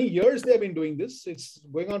for many years they have been doing this. It's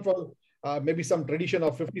going on for maybe some tradition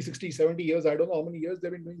of 50, 60, 70 years. I don't know how many years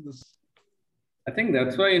they've been doing this. I think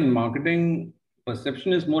that's why in marketing,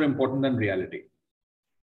 perception is more important than reality.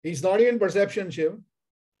 It's not even perception, Shiv.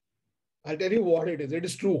 I'll tell you what it is. It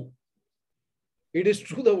is true. It is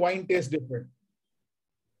true the wine tastes different.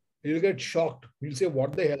 You'll get shocked. You'll say,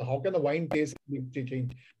 what the hell? How can the wine taste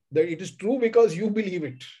change? It is true because you believe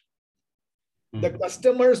it. The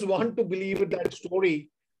customers want to believe that story.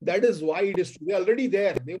 That is why it is true. They're already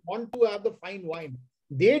there. They want to have the fine wine.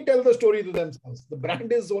 They tell the story to themselves. The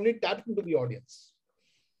brand is only tapped into the audience.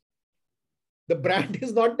 The brand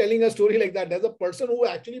is not telling a story like that. There's a person who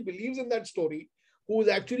actually believes in that story, who is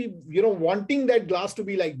actually, wanting that glass to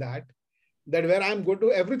be like that. That where I'm going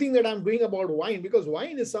to, everything that I'm doing about wine, because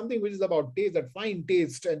wine is something which is about taste, that fine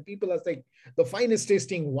taste, and people are saying the finest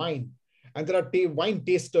tasting wine. And there are wine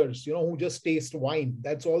tasters, who just taste wine.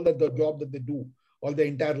 That's all the job that they do all their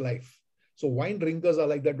entire life. So wine drinkers are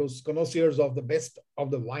like that, those connoisseurs of the best of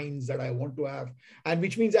the wines that I want to have. And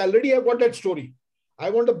which means I already have got that story. I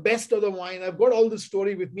want the best of the wine. I've got all this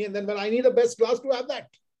story with me. And then when I need a best glass to have that,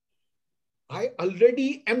 I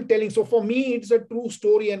already am telling. So for me, it's a true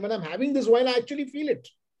story. And when I'm having this wine, I actually feel it.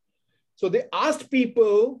 So they asked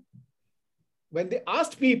people, when they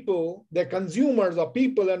asked people, their consumers or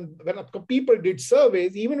people, and when people did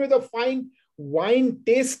surveys, even with the fine wine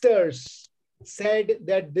tasters said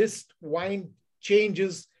that this wine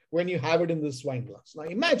changes when you have it in this wine glass. Now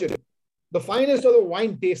imagine the finest of the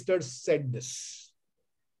wine tasters said this.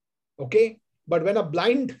 Okay. But when a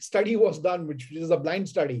blind study was done, which is a blind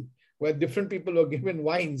study, where different people were given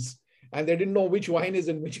wines and they didn't know which wine is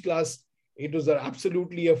in which glass, it was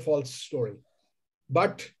absolutely a false story.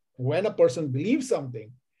 But when a person believes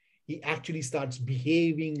something, he actually starts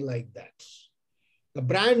behaving like that. The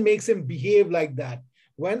brand makes him behave like that.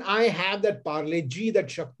 When I have that Parle G, that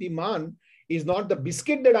Shaktiman is not the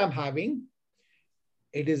biscuit that I'm having.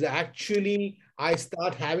 It is actually, I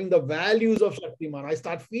start having the values of Shaktiman. I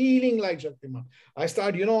start feeling like Shaktiman. I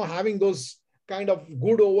start, having those kind of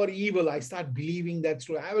good over evil. I start believing that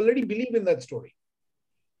story. I already believe in that story.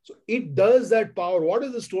 So it does that power. What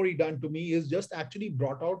has the story done to me is just actually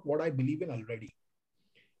brought out what I believe in already.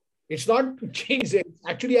 It's not changed it.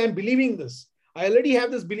 Actually, I'm believing this. I already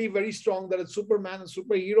have this belief very strong that it's Superman and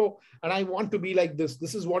superhero, and I want to be like this.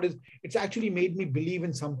 This is what it's actually made me believe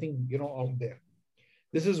in something, out there.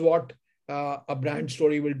 This is what a brand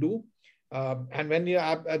story will do. And when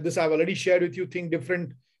this I've already shared with you, think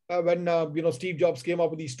different. When Steve Jobs came up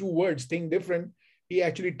with these two words, think different, he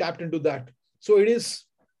actually tapped into that. So it is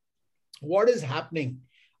what is happening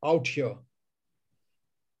out here.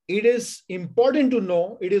 It is important to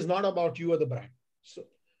know it is not about you or the brand. So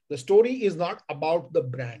the story is not about the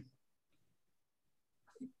brand.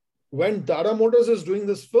 When Tata Motors is doing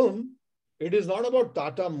this film, it is not about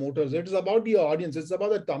Tata Motors. It is about the audience. It's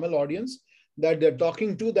about the Tamil audience that they're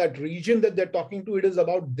talking to, that region that they're talking to. It is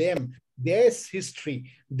about them, their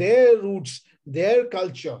history, their roots, their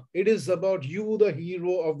culture. It is about you, the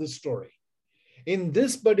hero of the story. In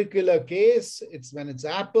this particular case, it's when it's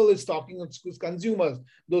Apple, it's talking to consumers,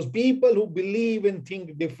 those people who believe and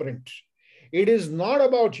think different. It is not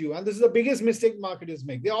about you. And this is the biggest mistake marketers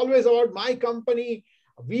make. They're always about my company.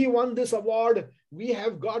 We won this award. We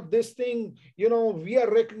have got this thing. We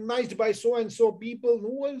are recognized by so-and-so people.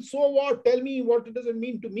 Well, so what? Tell me what does it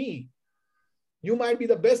mean to me. You might be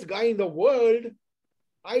the best guy in the world.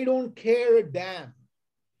 I don't care a damn.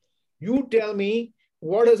 You tell me,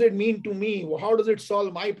 what does it mean to me? How does it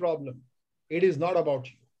solve my problem? It is not about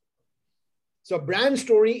you. So a brand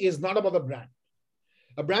story is not about the brand.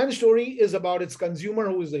 A brand story is about its consumer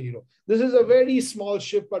who is the hero. This is a very small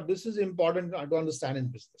shift, but this is important to understand in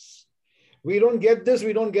business. We don't get this.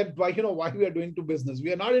 We don't get why we are doing to business.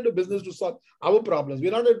 We are not into business to solve our problems. We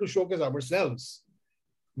are not into showcase ourselves.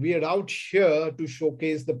 We are out here to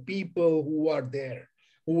showcase the people who are there,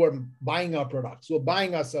 who are buying our products, who are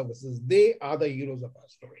buying our services. They are the heroes of our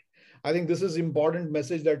story. I think this is an important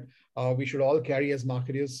message that we should all carry as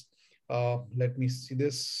marketers. Let me see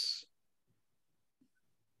this.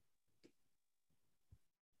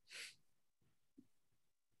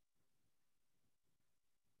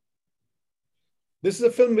 This is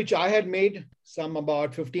a film which I had made some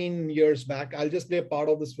about 15 years back. I'll just play a part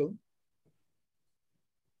of this film.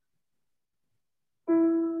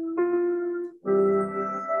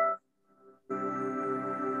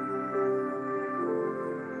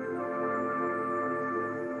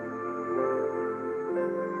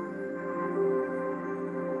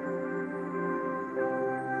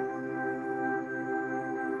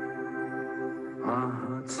 Our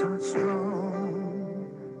hearts are strong,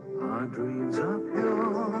 our dreams are pure.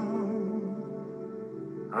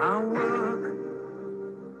 Our work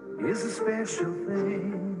is a special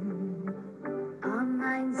thing. Our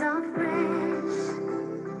minds are fresh,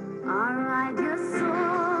 our ideas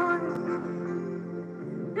soar,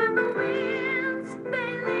 and the winds,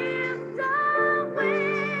 they lift our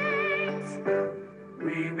wings.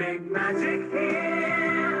 We make magic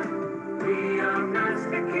here, we are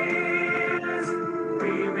master kids.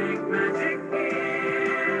 We make magic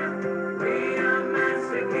here, we are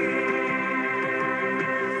master kids.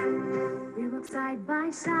 We work side by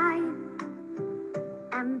side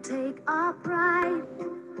and take our pride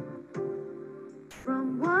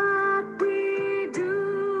from what we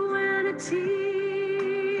do and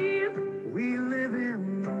achieve. We live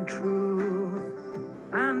in truth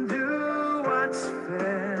and do what's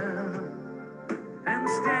fair and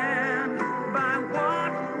stand by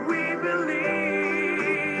what we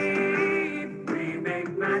believe. We make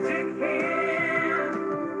magic here,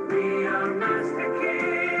 we are master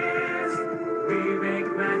kids. We make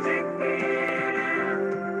magic here,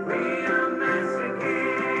 we are master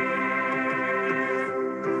kids.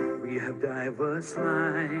 We have diverse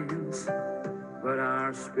minds, but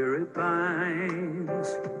our spirit binds,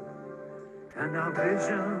 and our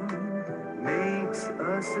vision makes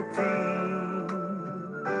us a team.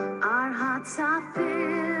 Our hearts are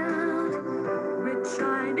filled with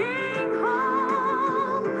shining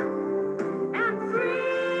hope, and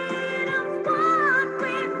freedom's what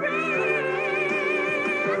we breathe.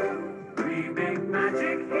 We make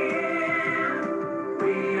magic here,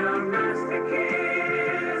 we are master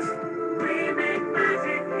kids. We make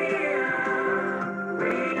magic here,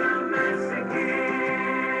 we are master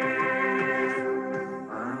kids.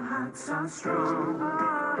 Our hearts are strong,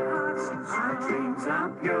 our dreams are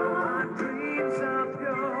pure,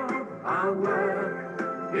 our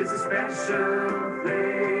work It's a special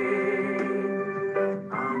flame.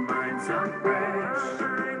 Our minds are fresh.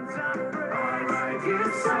 Our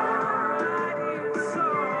ideas soar.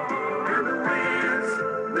 And the winds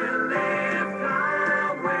will lift our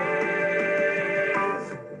waves.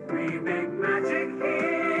 We make magic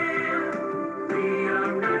here. We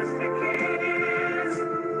are master kids.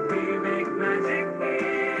 We make magic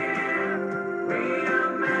here. We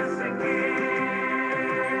are master kids.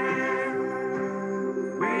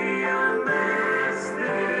 We are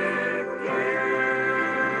master kids.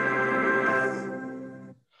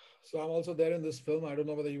 So I'm also there in this film. I don't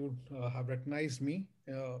know whether you would have recognized me.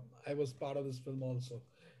 I was part of this film also.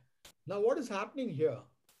 Now, what is happening here?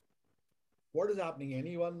 What is happening?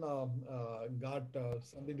 Anyone got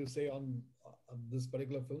something to say on this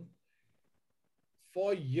particular film?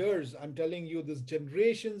 For years, I'm telling you, this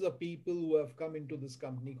generations of people who have come into this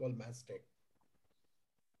company called Mastech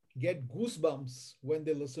get goosebumps when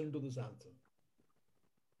they listen to this anthem.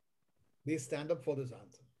 They stand up for this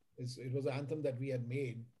anthem. It was an anthem that we had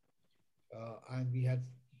made, and we had,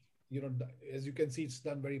 as you can see, it's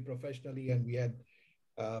done very professionally, and we had.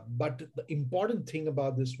 But the important thing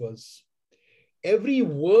about this was every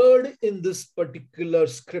word in this particular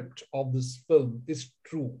script of this film is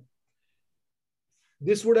true.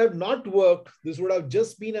 This would have not worked. This would have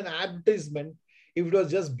just been an advertisement if it was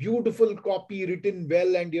just beautiful copy written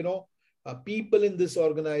well, and people in this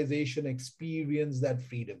organization experience that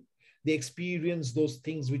freedom. They experience those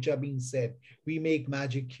things which are being said. We make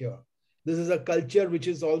magic here. This is a culture which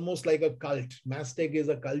is almost like a cult. Mastech is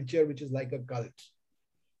a culture which is like a cult.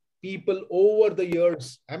 People over the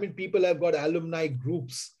years, people have got alumni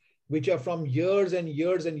groups which are from years and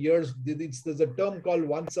years and years. There's a term called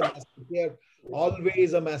once a Mastech year,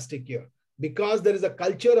 always a Mastech year. Because there is a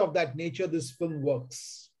culture of that nature, this film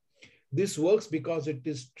works. This works because it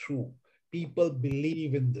is true. People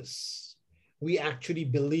believe in this. We actually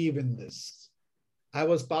believe in this. I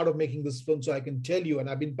was part of making this film, so I can tell you, and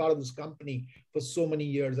I've been part of this company for so many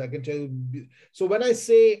years, I can tell you. So when I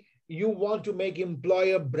say you want to make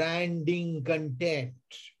employer branding content,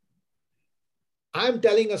 I'm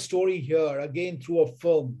telling a story here, again, through a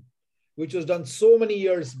film, which was done so many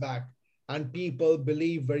years back, and people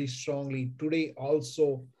believe very strongly. Today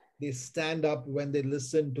also, they stand up when they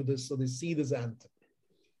listen to this, so they see this anthem.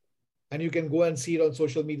 And you can go and see it on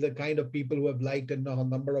social media, the kind of people who have liked and a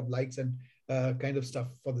number of likes and kind of stuff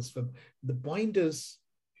for this film. The point is,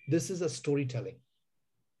 this is a storytelling.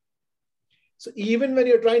 So even when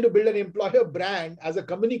you're trying to build an employer brand as a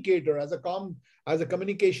communicator, as a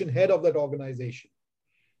communication head of that organization,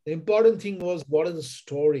 the important thing was, what is the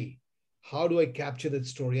story? How do I capture that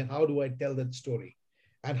story? And how do I tell that story?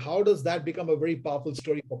 And how does that become a very powerful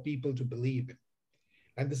story for people to believe in?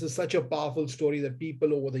 And this is such a powerful story that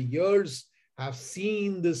people over the years have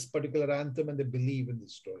seen this particular anthem and they believe in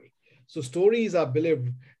this story. So stories are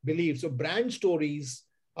believed. So brand stories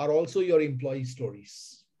are also your employee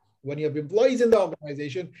stories. When you have employees in the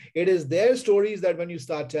organization, it is their stories that when you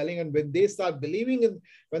start telling, and when they start believing in,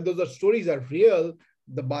 when those stories are real,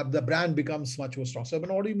 the brand becomes much more strong. So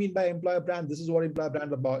what do you mean by employer brand? This is what employer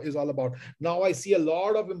brand is all about. Now I see a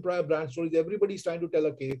lot of employer brand stories. Everybody's trying to tell,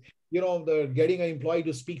 okay, they're getting an employee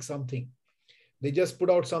to speak something. They just put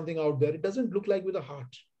out something out there. It doesn't look like with a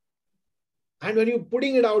heart. And when you're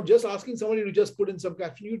putting it out, just asking somebody to just put in some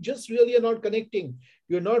caption, you just really are not connecting.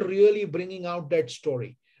 You're not really bringing out that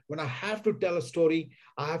story. When I have to tell a story,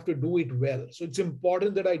 I have to do it well. So it's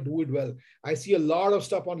important that I do it well. I see a lot of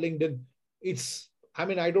stuff on LinkedIn.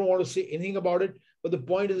 I don't want to say anything about it, but the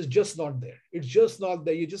point is, it's just not there. It's just not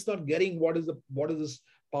there. You're just not getting what is this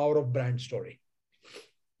power of brand story.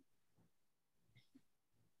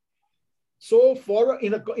 So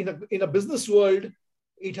in a business world,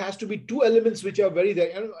 it has to be two elements which are very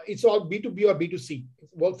there. And it's all B2B or B2C. It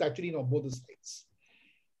works actually in both the states.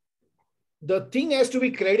 The thing has to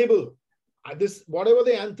be credible. Whatever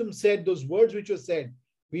the anthem said, those words which were said,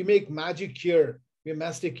 we make magic here, we're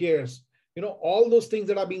Mastech years. All those things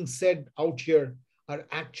that are being said out here are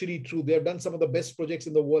actually true. They have done some of the best projects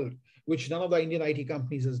in the world, which none of the Indian IT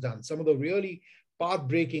companies has done. Some of the really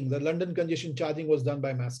path-breaking, the London congestion charging was done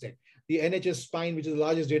by Mastech. The NHS Spine, which is the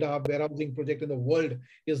largest data warehousing project in the world,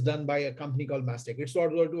 is done by a company called Mastech. It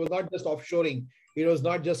was not just offshoring. It was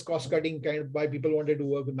not just cost-cutting kind of by people wanted to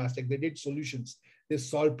work with Mastech. They did solutions. They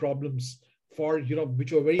solved problems for,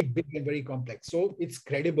 which were very big and very complex. So it's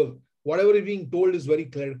credible. Whatever is being told is very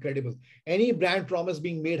credible. Any brand promise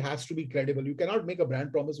being made has to be credible. You cannot make a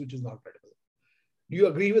brand promise which is not credible. Do you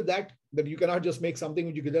agree with that? That you cannot just make something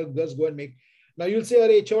which you can just go and make. Now you'll say,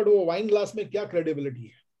 "Arey, chhod, wo wine glass mein kya credibility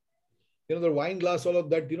hai?" the wine glass, all of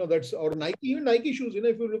that, that's, or Nike, even Nike shoes,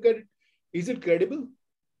 if you look at it, is it credible?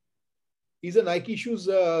 Is a Nike shoes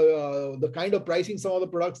the kind of pricing some of the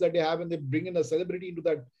products that they have, and they bring in a celebrity into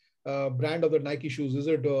that brand of the Nike shoes? Is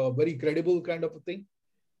it a very credible kind of a thing?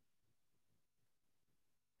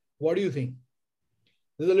 What do you think?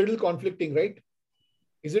 There's a little conflicting, right?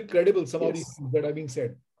 Is it credible, some of these things that are being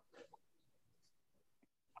said?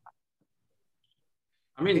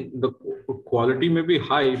 I mean, the quality may be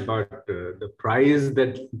high, but the price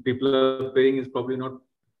that people are paying is probably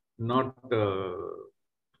not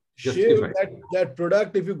justified. That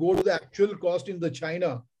product, if you go to the actual cost in the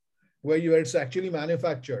China, where it's actually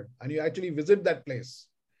manufactured, and you actually visit that place,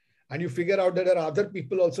 and you figure out that there are other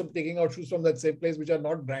people also taking out shoes from that same place which are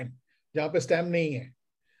not brand, jahan pe stamp nahi hai.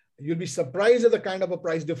 You'll be surprised at the kind of a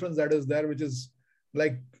price difference that is there, which is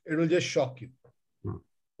like, it will just shock you.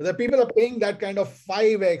 The people are paying that kind of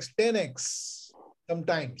 5x, 10x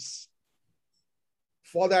sometimes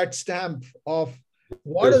for that stamp of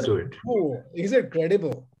what is it? Is it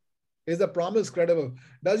credible? Is the promise credible?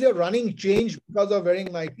 Does your running change because of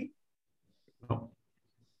wearing Nike? No.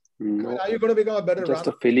 Are you going to become a better runner? Just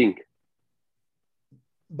a feeling.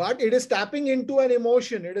 But it is tapping into an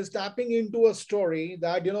emotion. It is tapping into a story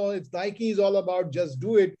that, it's Nike is all about just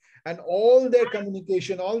do it. And all their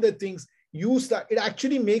communication, all their things, it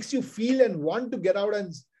actually makes you feel and want to get out.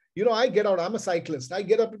 And, I get out. I'm a cyclist. I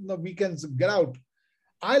get up in the weekends, get out.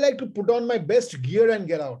 I like to put on my best gear and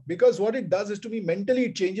get out, because what it does is, to me, mentally,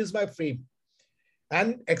 it changes my frame.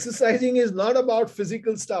 And exercising is not about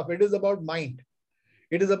physical stuff. It is about mind.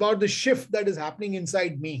 It is about the shift that is happening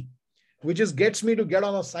inside me, which gets me to get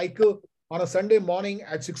on a cycle on a Sunday morning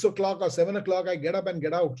at 6 o'clock or 7 o'clock. I get up and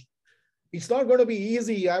get out. It's not going to be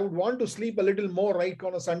easy. I would want to sleep a little more, right,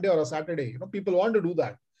 on a Sunday or a Saturday. People want to do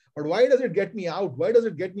that. But why does it get me out? Why does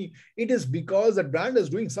it get me? It is because the brand is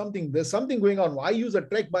doing something. There's something going on. Why use a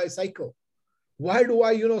Trek bicycle? Why do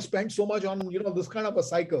I, spend so much on, this kind of a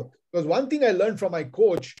cycle? Because one thing I learned from my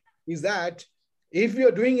coach is that if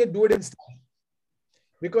you're doing it, do it in style.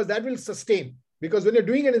 Because that will sustain. Because when you're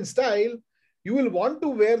doing it in style, you will want to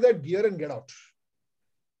wear that gear and get out.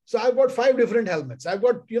 So I've got 5 different helmets. I've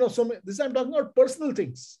got, I'm talking about personal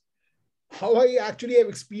things. How I actually have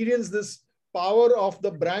experienced this power of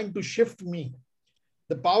the brand to shift me.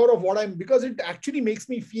 The power of because it actually makes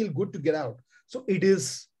me feel good to get out. So it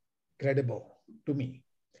is credible to me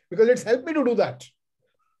because it's helped me to do that.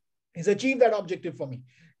 It's achieved that objective for me.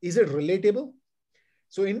 Is it relatable?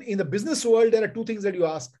 So in the business world, there are 2 things that you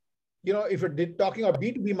ask. If you're talking about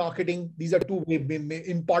B2B marketing, these are 2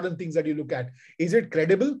 important things that you look at. Is it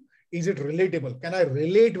credible? Is it relatable? Can I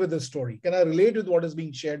relate with the story? Can I relate with what is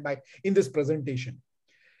being shared in this presentation?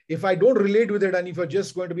 If I don't relate with it, and if you're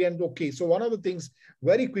just going to be, okay, so one of the things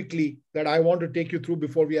very quickly that I want to take you through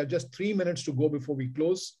before we have just 3 minutes to go before we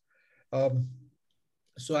close.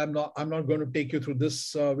 So I'm not going to take you through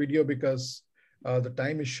this video because the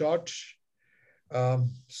time is short.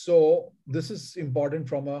 So this is important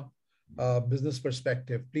from a business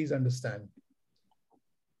perspective. Please understand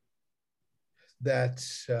that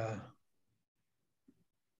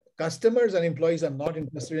customers and employees are not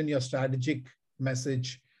interested in your strategic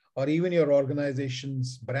message or even your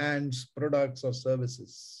organization's brands, products, or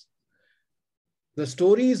services. The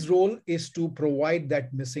story's role is to provide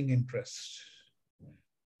that missing interest.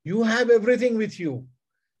 You have everything with you,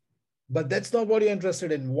 but that's not what you're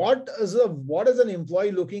interested in. What is an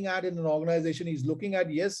employee looking at in an organization? He's looking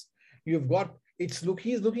at, yes, he's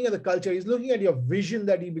looking at the culture. He's looking at your vision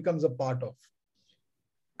that he becomes a part of.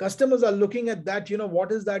 Customers are looking at that,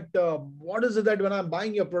 what is that? What is it that when I'm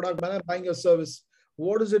buying your product, when I'm buying your service,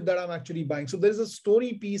 what is it that I'm actually buying? So there's a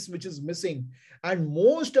story piece which is missing. And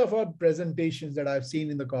most of our presentations that I've seen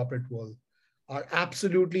in the corporate world are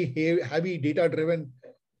absolutely heavy data driven.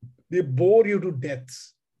 They bore you to death.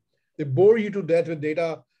 They bore you to death with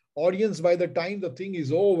data. Audience, by the time the thing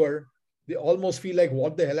is over, they almost feel like,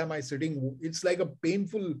 what the hell am I sitting? It's like a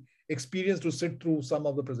painful experience to sit through some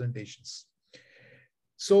of the presentations.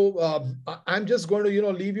 So I'm just going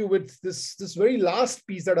to, leave you with this very last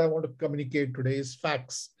piece that I want to communicate today is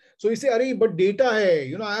facts. So you say, Arey, but data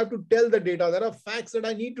hai, I have to tell the data. There are facts that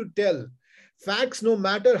I need to tell. Facts, no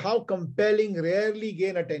matter how compelling, rarely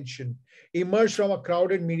gain attention, emerge from a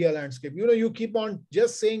crowded media landscape. You keep on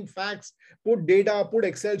just saying facts, put data, put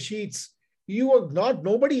Excel sheets. You are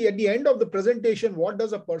nobody at the end of the presentation, what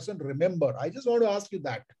does a person remember? I just want to ask you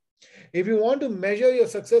that. If you want to measure your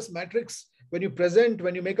success metrics, when you present,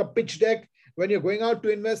 when you make a pitch deck, when you're going out to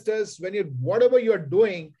investors, whatever you're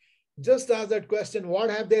doing, just ask that question, what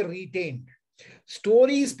have they retained?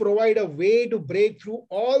 Stories provide a way to break through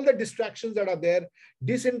all the distractions that are there,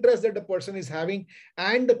 disinterest that the person is having,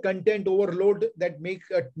 and the content overload that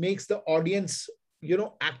makes the audience,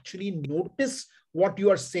 actually notice what you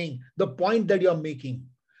are saying, the point that you're making.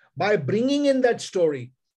 By bringing in that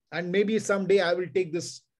story, and maybe someday I will take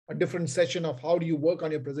this a different session of how do you work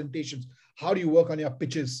on your presentations, how do you work on your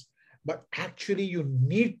pitches, but actually you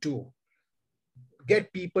need to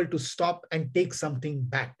get people to stop and take something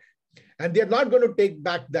back. And they're not going to take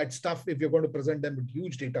back that stuff if you're going to present them with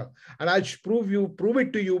huge data. And I'll prove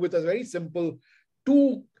it to you with a very simple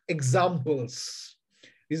 2 examples.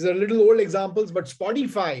 These are little old examples, but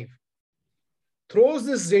Spotify throws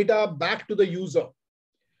this data back to the user.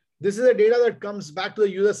 This is the data that comes back to the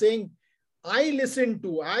user saying,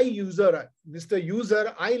 Mr.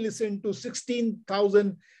 User, I listened to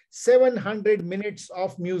 16,700 minutes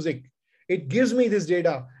of music. It gives me this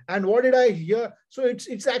data. And what did I hear? So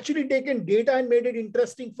it's actually taken data and made it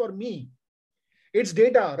interesting for me. It's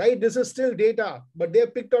data, right? This is still data, but they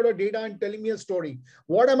have picked out a data and telling me a story.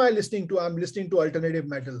 What am I listening to? I'm listening to alternative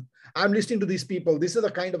metal. I'm listening to these people. This is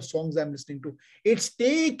the kind of songs I'm listening to. It's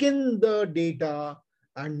taken the data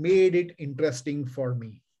and made it interesting for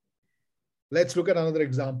me. Let's look at another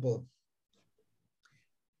example.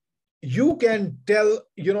 You can tell,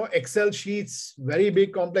 Excel sheets, very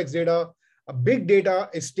big complex data. A big data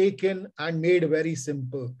is taken and made very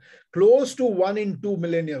simple. Close to 1 in 2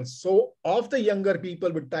 millennials. So of the younger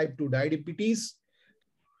people with type 2 diabetes,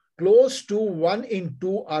 close to 1 in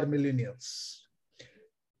 2 are millennials.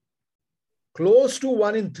 Close to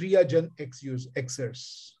 1 in 3 are Gen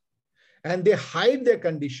Xers. And they hide their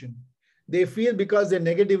condition. They feel because they're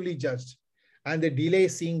negatively judged and they delay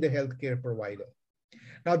seeing the healthcare provider.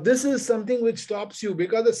 Now, this is something which stops you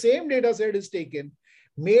because the same data set is taken,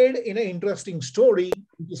 made in an interesting story,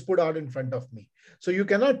 which is put out in front of me. So you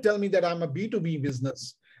cannot tell me that I'm a B2B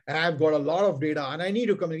business and I've got a lot of data and I need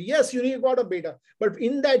to communicate. Yes, you need a lot of data, but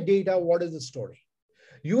in that data, what is the story?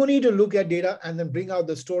 You need to look at data and then bring out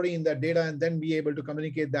the story in that data and then be able to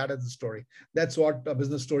communicate that as a story. That's what a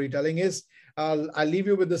business storytelling is. I'll leave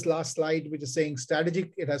you with this last slide, which is saying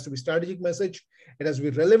strategic. It has to be strategic message. It has to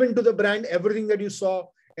be relevant to the brand. Everything that you saw,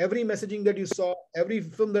 every messaging that you saw, every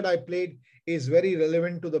film that I played is very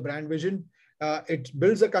relevant to the brand vision. It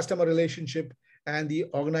builds a customer relationship and the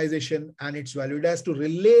organization and its value. It has to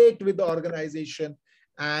relate with the organization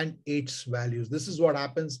and its values. This is what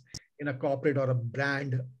happens in a corporate or a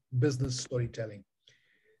brand business storytelling.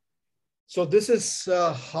 So this is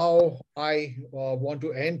how I want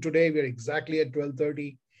to end today. We're exactly at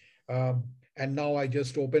 12:30. And now I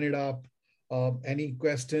just open it up. Any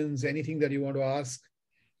questions, anything that you want to ask?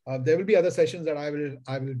 There will be other sessions that I will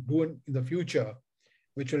do in the future,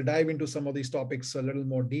 which will dive into some of these topics a little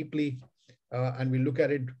more deeply. And we'll look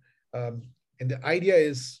at it. And the idea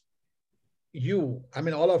is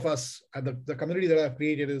all of us, the community that I've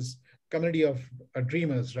created is community of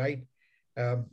dreamers, right?